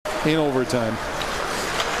in overtime.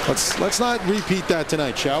 Let's not repeat that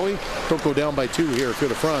tonight, shall we? Don't go down by 2 here for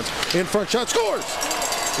the Fronts. In front shot, scores!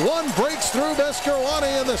 One breaks through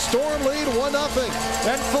Beskarwani, and the Storm lead 1-0.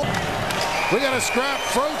 And we got a scrap.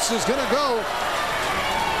 Froats is going to go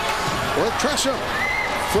with Tresham.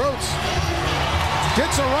 Froats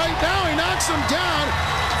gets a right now. He knocks him down.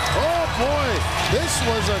 Oh boy, this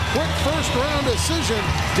was a quick first-round decision.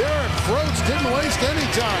 Derek Froats didn't waste any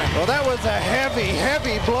time. Well, that was a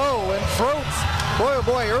heavy blow, and Froats, boy oh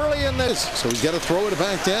boy, early in this. So he's got to throw it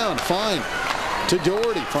back down. Fine. To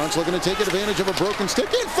Doherty. Front's looking to take advantage of a broken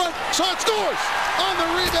stick. In front. Shot scores. On the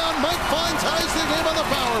rebound, Mike Fine ties the game on the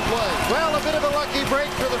power play. Well, a bit of a lucky break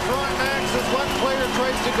for the Frontenacs as one player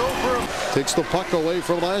tries to go for him. Takes the puck away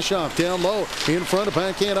from Lashoff. Down low. In front, a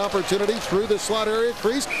backhand opportunity through the slot area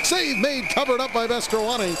crease. Save made, covered up by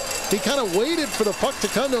Beskarwani. He kind of waited for the puck to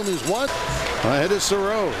come to him. He's watched. Ahead to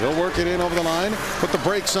Sauro. He'll work it in over the line. Put the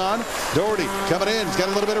brakes on. Doherty coming in. He's got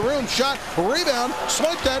a little bit of room. Shot. Rebound.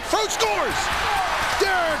 Swipe that. Froats scores.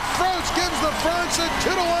 Derek Froats gives the Fronts a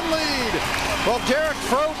 2-1 lead. Well, Derek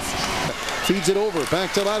Froats feeds it over.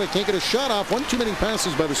 Back to Latta. Can't get a shot off. One too many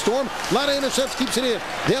passes by the Storm. Latta intercepts. Keeps it in.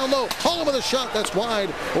 Down low. Holland with a shot. That's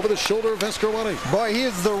wide. Over the shoulder of Beskarwani. Boy, he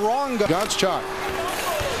is the wrong guy. Godschuk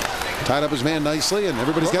tied up his man nicely, and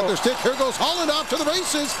everybody's got their stick. Here goes Holland off to the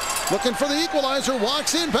races. Looking for the equalizer.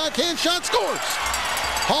 Walks in. Backhand shot. Scores.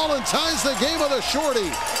 Holland ties the game with a shorty.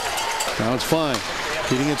 Now it's fine.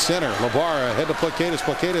 Feeding it center. LeBar ahead to Placatus.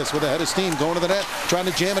 Placatus with a head of steam going to the net. Trying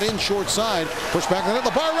to jam it in short side. Push back the net.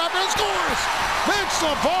 LeBar wrapper and scores! Mitch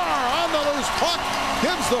LeBar on the loose puck.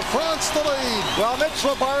 Gives the Fronts the lead. Well, Mitch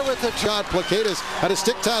LeBar with the shot. Placatus had a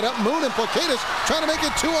stick tied up. Moon and Placatus trying to make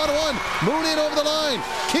it 2-on-1. Moon in over the line.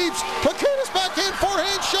 Keeps Placatus backhand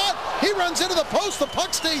forehand shot. He runs into the post. The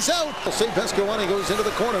puck stays out. St. Beskarwani goes into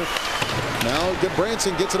the corner. Now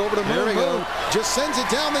Branson gets it over to Moon. Moon just sends it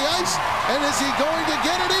down the ice. And is he going to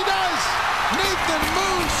get it? He does!